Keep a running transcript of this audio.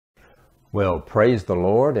Well, praise the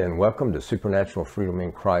Lord and welcome to Supernatural Freedom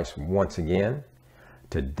in Christ once again.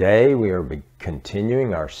 Today we are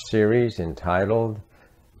continuing our series entitled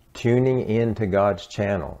Tuning Into God's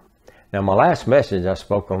Channel. Now, my last message I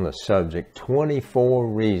spoke on the subject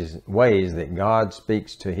 24 ways that God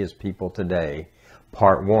speaks to his people today,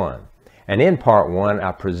 part 1. And in part 1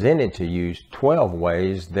 I presented to you 12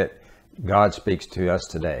 ways that God speaks to us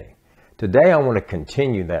today. Today I want to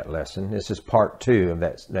continue that lesson. This is part 2 of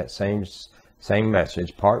that same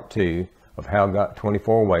message, part 2 of how God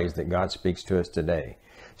 24 ways that God speaks to us today.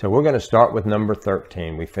 So we're going to start with number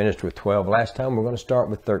 13. We finished with 12 last time. We're going to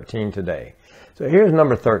start with 13 today. So here's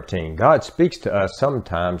number 13. God speaks to us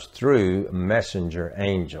sometimes through messenger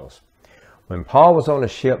angels. When Paul was on a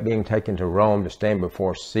ship being taken to Rome to stand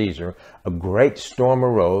before Caesar, a great storm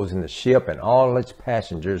arose and the ship and all its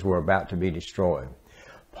passengers were about to be destroyed.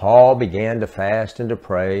 Paul began to fast and to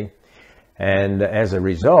pray, and as a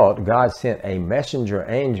result, God sent a messenger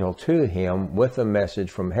angel to him with a message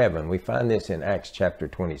from heaven. We find this in Acts chapter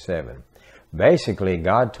 27. Basically,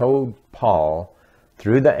 God told Paul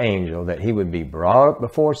through the angel that he would be brought up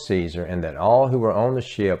before Caesar and that all who were on the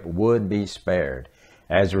ship would be spared.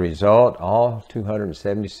 As a result, all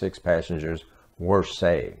 276 passengers were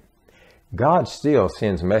saved. God still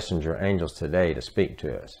sends messenger angels today to speak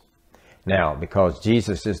to us. Now, because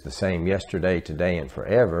Jesus is the same yesterday, today, and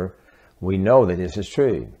forever, we know that this is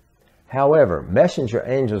true. However, messenger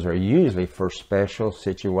angels are usually for special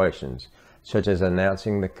situations, such as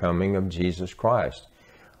announcing the coming of Jesus Christ.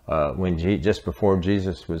 Just before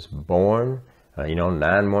Jesus was born,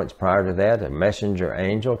 9 months prior to that, a messenger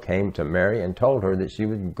angel came to Mary and told her that she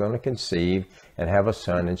was going to conceive and have a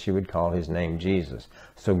son, and she would call his name Jesus.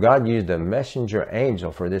 So God used a messenger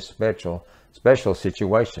angel for this special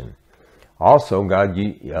situation. Also, God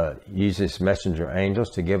uses messenger angels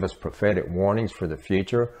to give us prophetic warnings for the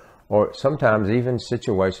future, or sometimes even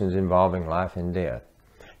situations involving life and death.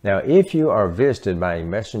 Now, if you are visited by a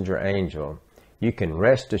messenger angel, you can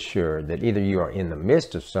rest assured that either you are in the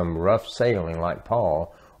midst of some rough sailing like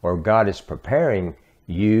Paul, or God is preparing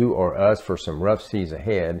you or us for some rough seas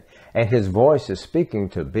ahead, and his voice is speaking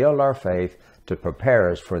to build our faith to prepare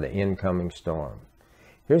us for the incoming storm.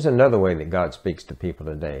 Here's another way that God speaks to people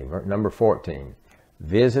today. Number 14,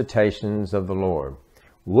 visitations of the Lord.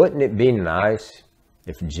 Wouldn't it be nice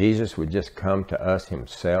if Jesus would just come to us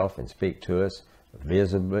himself and speak to us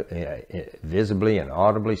visibly and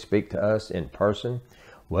audibly, speak to us in person?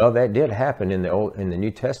 Well, that did happen in the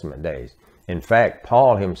New Testament days. In fact,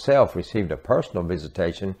 Paul himself received a personal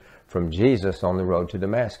visitation from Jesus on the road to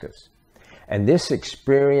Damascus. And this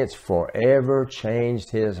experience forever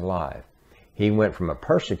changed his life. He went from a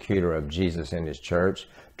persecutor of Jesus and his church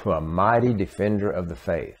to a mighty defender of the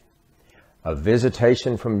faith. A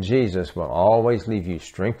visitation from Jesus will always leave you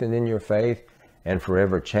strengthened in your faith and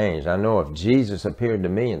forever changed. I know if Jesus appeared to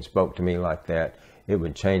me and spoke to me like that, it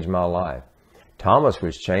would change my life. Thomas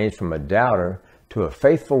was changed from a doubter to a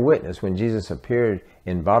faithful witness when Jesus appeared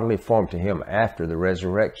in bodily form to him after the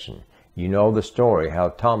resurrection. You know the story, how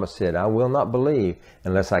Thomas said, "I will not believe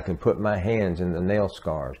unless I can put my hands in the nail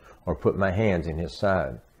scars or put my hands in his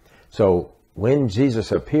side." So when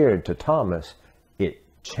Jesus appeared to Thomas, it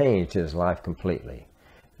changed his life completely.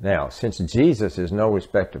 Now, since Jesus is no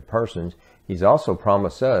respecter of persons, he's also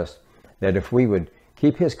promised us that if we would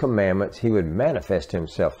keep his commandments, he would manifest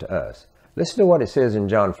himself to us. Listen to what it says in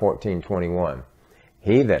John 14:21.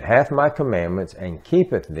 "He that hath my commandments and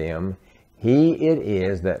keepeth them, he it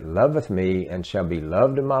is that loveth me, and shall be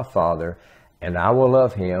loved of my Father, and I will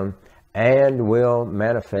love him, and will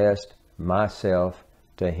manifest myself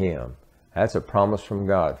to him." That's a promise from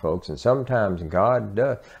God, folks. And sometimes God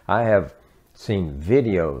does. I have seen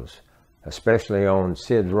videos, especially on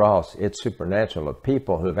Sid Ross, It's Supernatural, of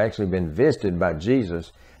people who have actually been visited by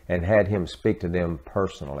Jesus and had him speak to them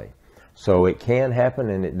personally. So it can happen,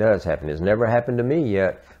 and it does happen. It's never happened to me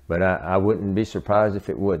yet, but I wouldn't be surprised if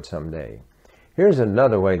it would someday. Here's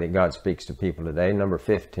another way that God speaks to people today, number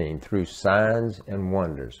 15, through signs and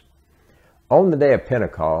wonders. On the day of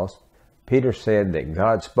Pentecost, Peter said that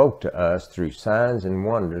God spoke to us through signs and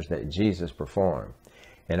wonders that Jesus performed.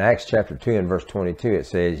 In Acts chapter 2 and verse 22, it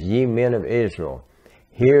says, "Ye men of Israel,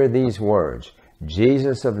 hear these words.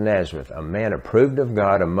 Jesus of Nazareth, a man approved of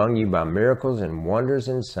God among you by miracles and wonders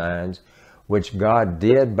and signs, which God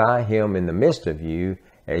did by him in the midst of you,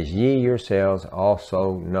 as ye yourselves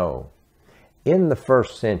also know." In the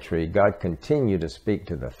first century, God continued to speak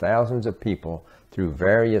to the thousands of people through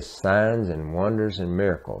various signs and wonders and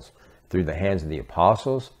miracles, through the hands of the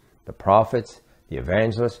apostles, the prophets, the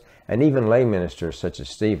evangelists, and even lay ministers such as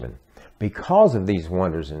Stephen. Because of these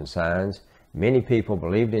wonders and signs, many people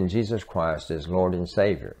believed in Jesus Christ as Lord and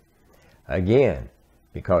Savior. Again,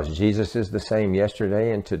 because Jesus is the same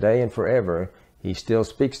yesterday and today and forever, he still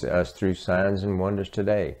speaks to us through signs and wonders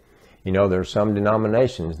today. You know, there are some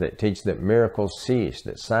denominations that teach that miracles ceased,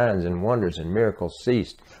 that signs and wonders and miracles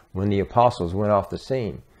ceased when the apostles went off the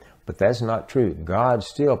scene. But that's not true. God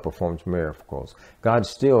still performs miracles. God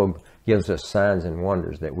still gives us signs and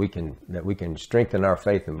wonders that we can strengthen our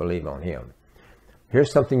faith and believe on him.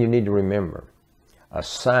 Here's something you need to remember. A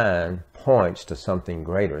sign points to something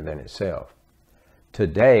greater than itself.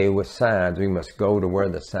 Today, with signs, we must go to where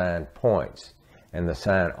the sign points, and the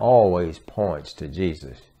sign always points to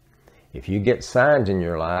Jesus. If you get signs in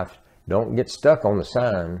your life, don't get stuck on the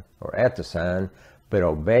sign or at the sign, but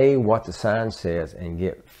obey what the sign says and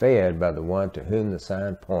get fed by the one to whom the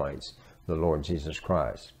sign points, the Lord Jesus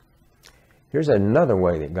Christ. Here's another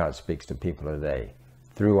way that God speaks to people today,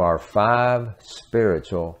 through our 5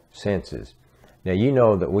 spiritual senses. Now, you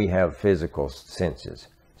know that we have physical senses: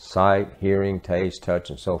 sight, hearing, taste, touch,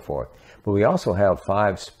 and so forth. But we also have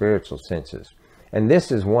 5 spiritual senses. And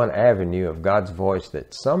this is one avenue of God's voice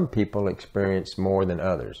that some people experience more than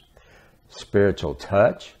others. Spiritual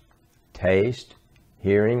touch, taste,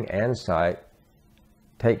 hearing, and sight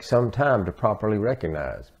take some time to properly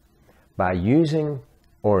recognize. By using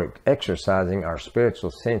or exercising our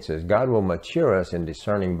spiritual senses, God will mature us in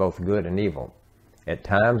discerning both good and evil. At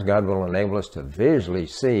times, God will enable us to visually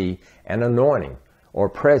see an anointing or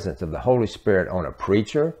presence of the Holy Spirit on a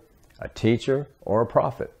preacher, a teacher, or a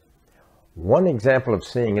prophet. One example of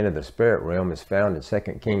seeing into the spirit realm is found in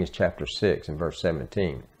 2 Kings chapter 6 and verse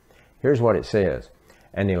 17. Here's what it says.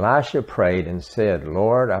 And Elisha prayed and said,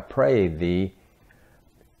 Lord, I pray thee,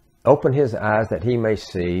 open his eyes that he may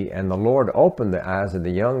see. And the Lord opened the eyes of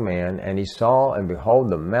the young man, and he saw, and behold,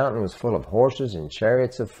 the mountain was full of horses and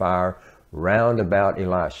chariots of fire round about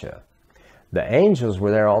Elisha. The angels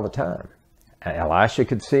were there all the time. Elisha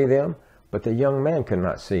could see them, but the young man could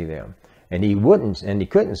not see them. And he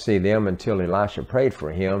couldn't see them until Elisha prayed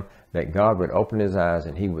for him that God would open his eyes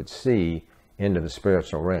and he would see into the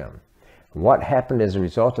spiritual realm. What happened as a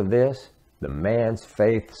result of this? The man's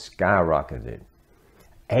faith skyrocketed.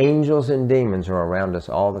 Angels and demons are around us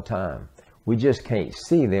all the time. We just can't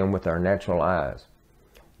see them with our natural eyes.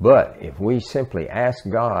 But if we simply ask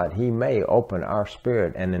God, he may open our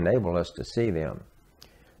spirit and enable us to see them.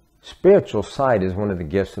 Spiritual sight is one of the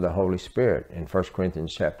gifts of the Holy Spirit in 1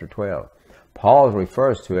 Corinthians chapter 12. Paul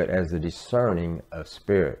refers to it as the discerning of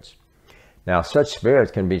spirits. Now, such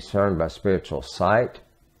spirits can be discerned by spiritual sight,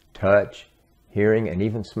 touch, hearing, and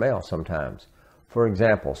even smell sometimes. For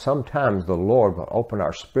example, sometimes the Lord will open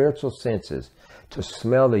our spiritual senses to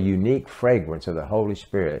smell the unique fragrance of the Holy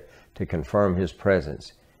Spirit to confirm his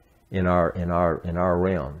presence in our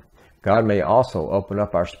realm. God may also open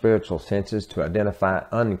up our spiritual senses to identify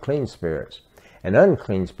unclean spirits. And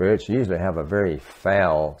unclean spirits usually have a very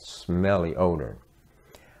foul, smelly odor.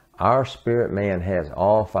 Our spirit man has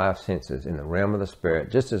all 5 senses in the realm of the spirit,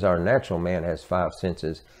 just as our natural man has 5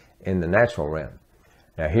 senses in the natural realm.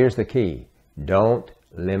 Now here's the key. Don't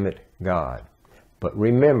limit God. But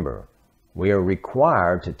remember, we are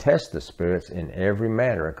required to test the spirits in every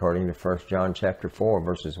matter according to 1 John chapter 4,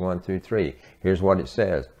 verses 1 through 3. Here's what it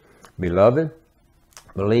says. Beloved,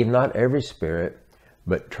 believe not every spirit,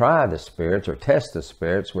 but try the spirits or test the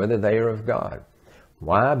spirits whether they are of God.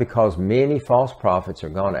 Why? Because many false prophets are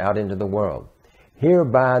gone out into the world.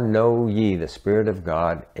 Hereby know ye the Spirit of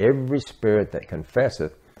God. Every spirit that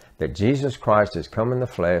confesseth that Jesus Christ is come in the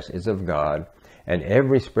flesh is of God, and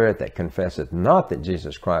every spirit that confesseth not that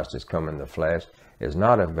Jesus Christ is come in the flesh is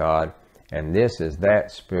not of God, and this is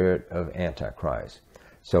that spirit of Antichrist.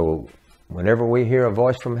 So whenever we hear a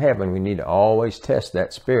voice from heaven, we need to always test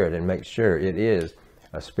that spirit and make sure it is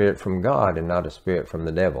a spirit from God and not a spirit from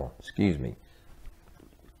the devil. Excuse me.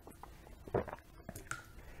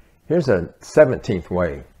 Here's a 17th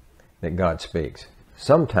way that God speaks.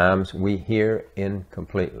 Sometimes we hear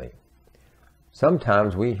incompletely.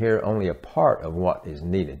 Sometimes we hear only a part of what is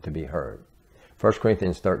needed to be heard. 1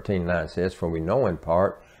 Corinthians 13:9 says, For we know in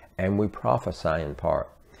part, and we prophesy in part.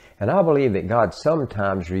 And I believe that God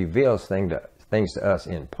sometimes reveals things to us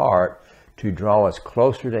in part to draw us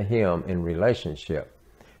closer to him in relationship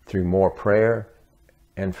through more prayer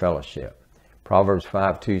and fellowship. Proverbs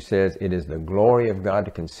 5:2 says, It is the glory of God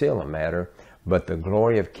to conceal a matter, but the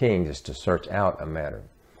glory of kings is to search out a matter.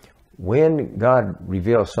 When God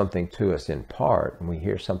reveals something to us in part, and we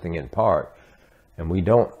hear something in part, and we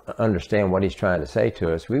don't understand what he's trying to say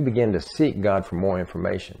to us, we begin to seek God for more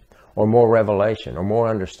information, or more revelation, or more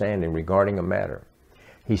understanding regarding a matter.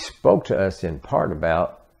 He spoke to us in part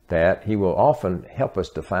about that, he will often help us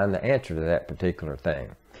to find the answer to that particular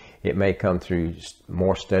thing. It may come through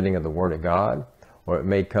more studying of the Word of God, or it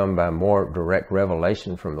may come by more direct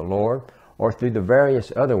revelation from the Lord, or through the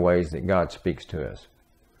various other ways that God speaks to us.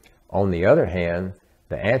 On the other hand,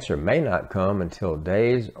 the answer may not come until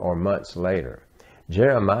days or months later.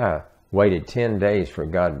 Jeremiah waited 10 days for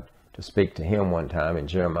God to speak to him one time in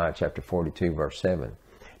Jeremiah chapter 42, verse 7.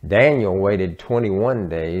 Daniel waited 21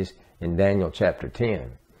 days in Daniel chapter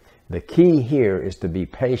 10. The key here is to be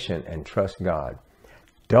patient and trust God.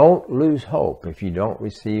 Don't lose hope if you don't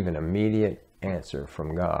receive an immediate answer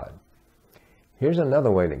from God. Here's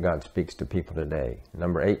another way that God speaks to people today.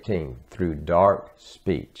 Number 18, through dark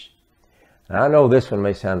speech. Now, I know this one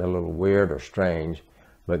may sound a little weird or strange,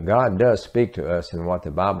 but God does speak to us in what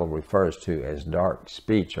the Bible refers to as dark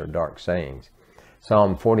speech or dark sayings.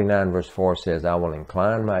 Psalm 49 verse 4 says, I will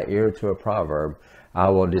incline my ear to a proverb. I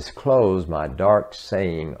will disclose my dark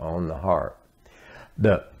saying on the heart.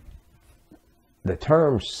 The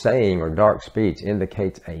term saying or dark speech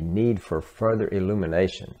indicates a need for further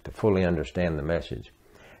illumination to fully understand the message.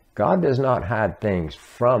 God does not hide things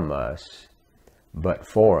from us, but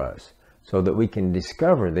for us, so that we can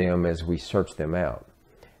discover them as we search them out.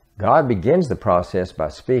 God begins the process by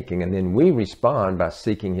speaking, and then we respond by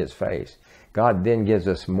seeking His face. God then gives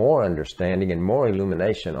us more understanding and more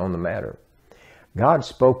illumination on the matter. God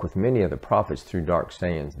spoke with many of the prophets through dark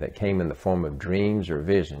sayings that came in the form of dreams or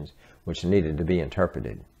visions, which needed to be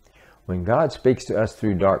interpreted. When God speaks to us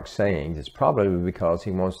through dark sayings, it's probably because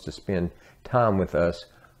He wants to spend time with us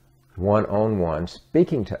one-on-one,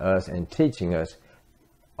 speaking to us and teaching us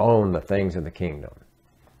on the things of the kingdom.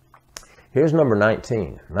 Here's number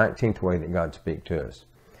 19, 19th way that God speaks to us.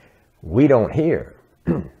 We don't hear,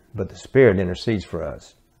 but the Spirit intercedes for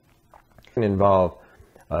us. It can involve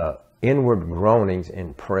inward groanings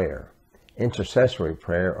in prayer, intercessory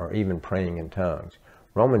prayer, or even praying in tongues.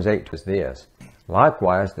 Romans 8 was this,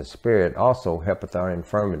 likewise the Spirit also helpeth our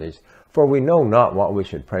infirmities, for we know not what we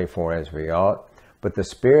should pray for as we ought, but the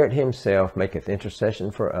Spirit Himself maketh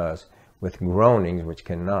intercession for us with groanings which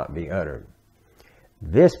cannot be uttered.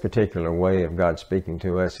 This particular way of God speaking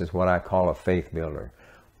to us is what I call a faith builder.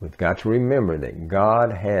 We've got to remember that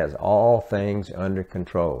God has all things under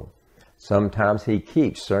control. Sometimes He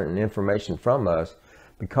keeps certain information from us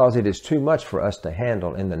because it is too much for us to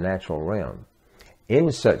handle in the natural realm.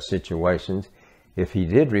 In such situations, if He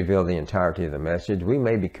did reveal the entirety of the message, we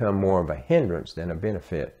may become more of a hindrance than a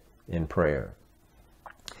benefit in prayer.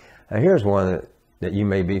 Now here's one that you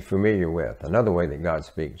may be familiar with. Another way that God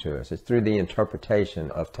speaks to us is through the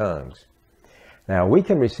interpretation of tongues. Now we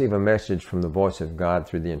can receive a message from the voice of God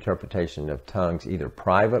through the interpretation of tongues, either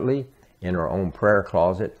privately in our own prayer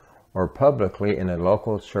closet or publicly in a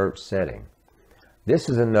local church setting. This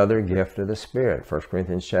is another gift of the Spirit, 1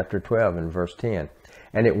 Corinthians chapter 12 and verse 10.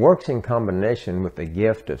 And it works in combination with the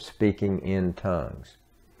gift of speaking in tongues.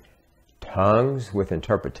 Tongues with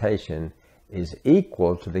interpretation is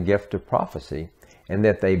equal to the gift of prophecy, in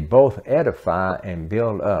that they both edify and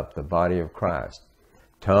build up the body of Christ.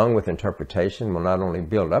 Tongue with interpretation will not only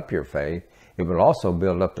build up your faith, it will also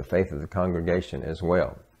build up the faith of the congregation as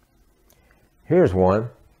well. Here's one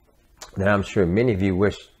that I'm sure many of you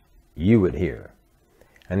wish you would hear,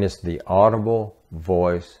 and it's the audible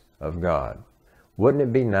voice of God. Wouldn't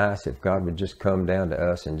it be nice if God would just come down to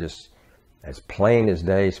us and just, as plain as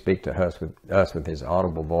day, speak to us with His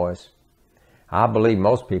audible voice? I believe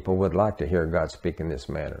most people would like to hear God speak in this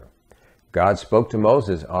manner. God spoke to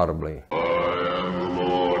Moses audibly. I am the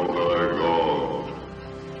Lord thy God.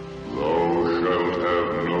 Thou shalt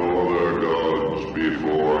have no other gods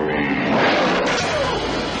before me.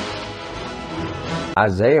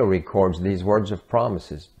 Isaiah records these words of promise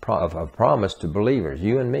to believers,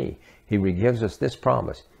 you and me. He gives us this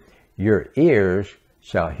promise. Your ears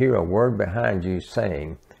shall hear a word behind you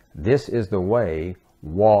saying, this is the way,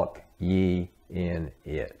 walk ye in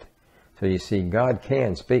it. So you see, God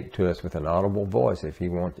can speak to us with an audible voice if He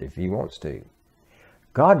wants to.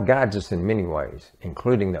 God guides us in many ways,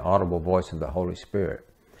 including the audible voice of the Holy Spirit.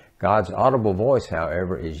 God's audible voice,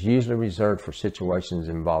 however, is usually reserved for situations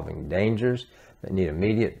involving dangers that need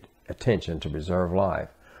immediate attention to preserve life,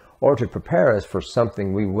 or to prepare us for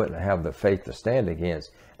something we wouldn't have the faith to stand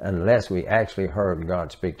against unless we actually heard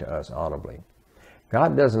God speak to us audibly.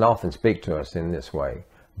 God doesn't often speak to us in this way,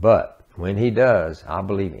 but when He does, I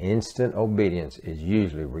believe instant obedience is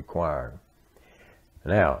usually required.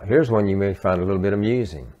 Now, here's one you may find a little bit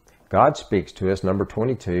amusing. God speaks to us, number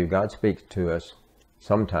 22, God speaks to us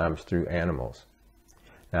sometimes through animals.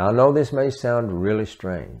 Now, I know this may sound really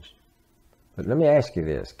strange, but let me ask you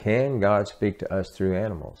this. Can God speak to us through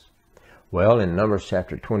animals? Well, in Numbers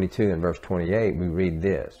chapter 22 and verse 28, we read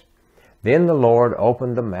this. Then the Lord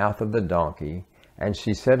opened the mouth of the donkey, and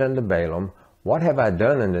she said unto Balaam, What have I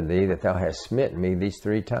done unto thee that thou hast smitten me these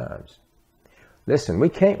 3 times? Listen, we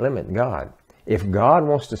can't limit God. If God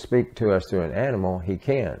wants to speak to us through an animal, he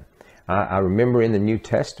can. I remember in the New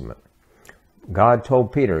Testament, God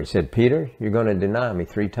told Peter, he said, Peter, you're going to deny me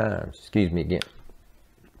 3 times. Excuse me again.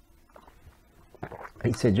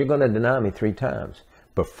 He said, you're going to deny me 3 times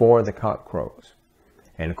before the cock crows.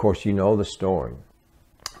 And of course, you know the story.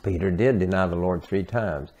 Peter did deny the Lord 3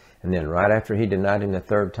 times. And then right after he denied him the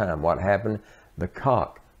 3rd time, what happened? The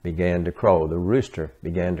cock began to crow. The rooster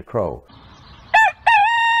began to crow.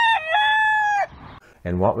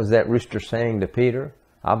 And what was that rooster saying to Peter?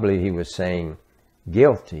 I believe he was saying,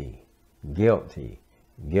 guilty, guilty,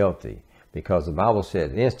 guilty. Because the Bible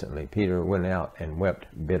said instantly Peter went out and wept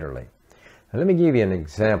bitterly. Now, let me give you an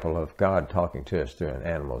example of God talking to us through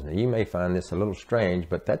animals. Now, you may find this a little strange,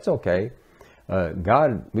 but that's okay.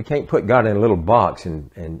 We can't put God in a little box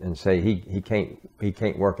and say he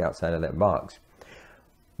can't work outside of that box.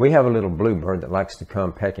 We have a little bluebird that likes to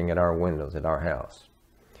come pecking at our windows at our house.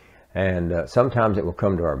 And sometimes it will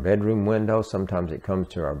come to our bedroom window, sometimes it comes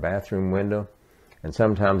to our bathroom window, and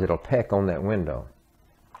sometimes it'll peck on that window.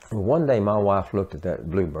 Well, one day my wife looked at that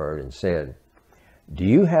bluebird and said, do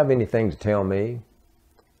you have anything to tell me?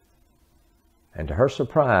 And to her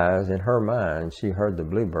surprise, in her mind, she heard the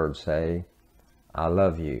bluebird say, I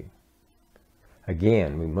love you.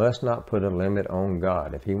 Again, we must not put a limit on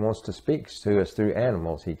God. If he wants to speak to us through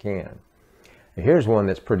animals, he can. Here's one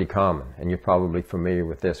that's pretty common, and you're probably familiar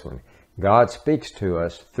with this one. God speaks to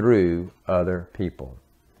us through other people.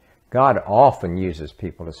 God often uses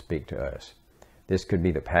people to speak to us. This could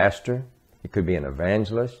be the pastor. It could be an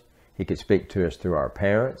evangelist. He could speak to us through our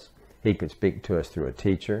parents. He could speak to us through a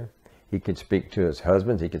teacher. He could speak to us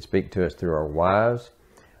husbands. He could speak to us through our wives.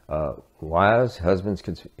 Husbands,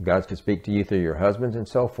 God could speak to you through your husbands and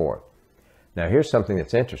so forth. Now here's something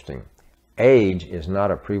that's interesting. Age is not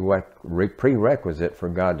a prerequisite for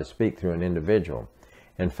God to speak through an individual.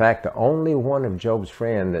 In fact, the only one of Job's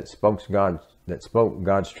friends that spoke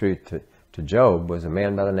God's truth to Job was a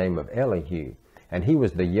man by the name of Elihu, and he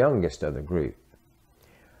was the youngest of the group.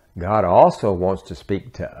 God also wants to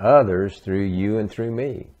speak to others through you and through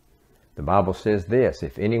me. The Bible says this,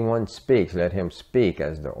 if anyone speaks, let him speak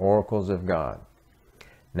as the oracles of God.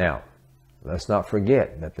 Now, let's not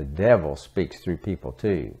forget that the devil speaks through people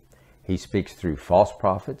too. He speaks through false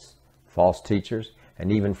prophets, false teachers,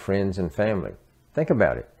 and even friends and family. Think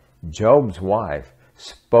about it. Job's wife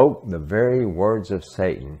spoke the very words of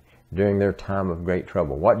Satan during their time of great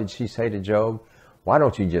trouble. What did she say to Job? Why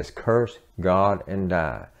don't you just curse God and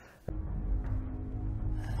die?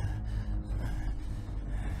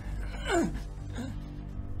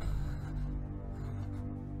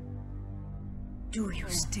 Do you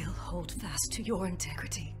still hold fast to your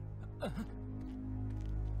integrity?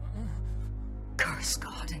 Curse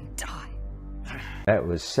God and die. That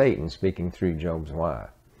was Satan speaking through Job's wife.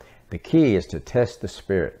 The key is to test the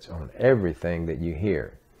spirits on everything that you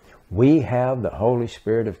hear. We have the Holy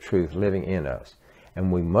Spirit of truth living in us,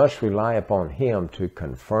 and we must rely upon him to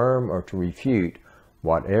confirm or to refute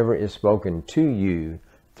whatever is spoken to you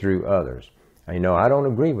through others. And, you know, I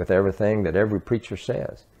don't agree with everything that every preacher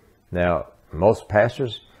says. Now, most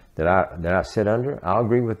pastors that I sit under, I'll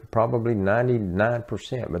agree with probably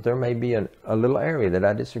 99%, but there may be a little area that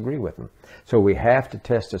I disagree with them. So we have to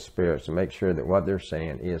test the spirits to make sure that what they're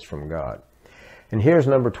saying is from God. And here's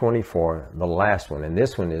number 24, the last one, and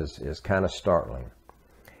this one is kind of startling.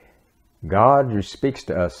 God speaks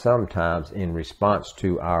to us sometimes in response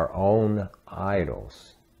to our own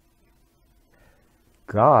idols.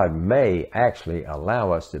 God may actually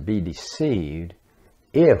allow us to be deceived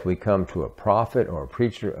if we come to a prophet or a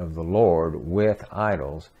preacher of the Lord with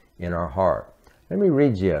idols in our heart. Let me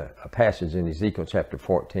read you a passage in Ezekiel chapter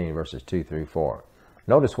 14, verses 2 through 4.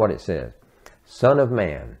 Notice what it says. Son of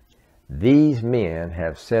man, these men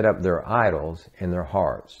have set up their idols in their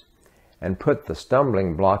hearts and put the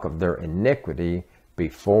stumbling block of their iniquity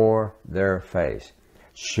before their face.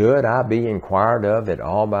 Should I be inquired of at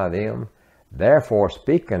all by them? Therefore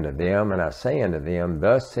speak unto them, and I say unto them,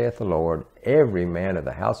 Thus saith the Lord, every man of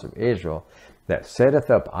the house of Israel that setteth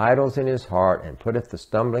up idols in his heart, and putteth the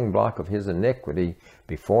stumbling block of his iniquity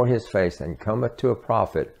before his face, and cometh to a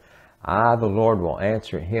prophet, I, the Lord, will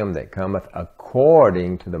answer him that cometh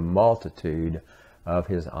according to the multitude of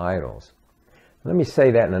his idols. Let me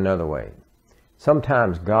say that in another way.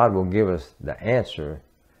 Sometimes God will give us the answer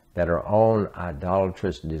that our own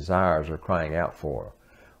idolatrous desires are crying out for,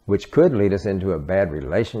 which could lead us into a bad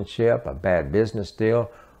relationship, a bad business deal,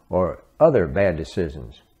 or other bad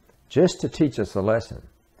decisions, just to teach us a lesson.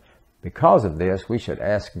 Because of this, we should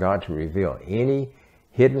ask God to reveal any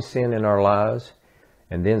hidden sin in our lives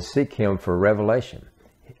and then seek Him for revelation.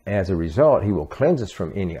 As a result, He will cleanse us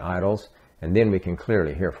from any idols, and then we can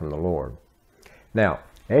clearly hear from the Lord. Now,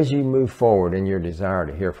 as you move forward in your desire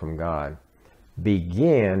to hear from God,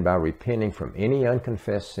 begin by repenting from any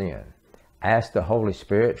unconfessed sin. Ask the Holy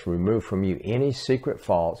Spirit to remove from you any secret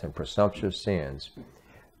faults and presumptuous sins.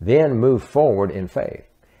 Then move forward in faith.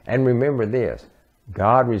 And remember this,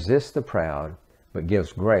 God resists the proud, but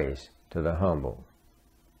gives grace to the humble.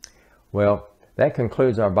 Well, that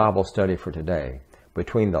concludes our Bible study for today.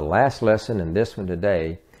 Between the last lesson and this one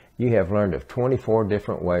today, you have learned of 24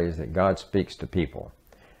 different ways that God speaks to people.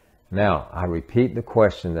 Now, I repeat the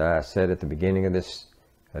question that I said at the beginning of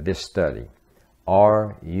this study.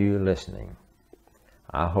 Are you listening?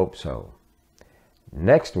 I hope so.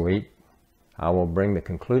 Next week, I will bring the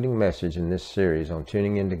concluding message in this series on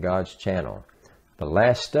tuning into God's channel. The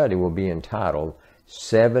last study will be entitled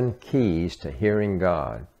 7 Keys to Hearing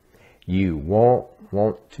God. You won't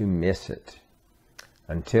want to miss it.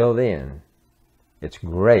 Until then, it's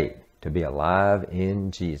great to be alive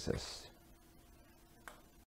in Jesus.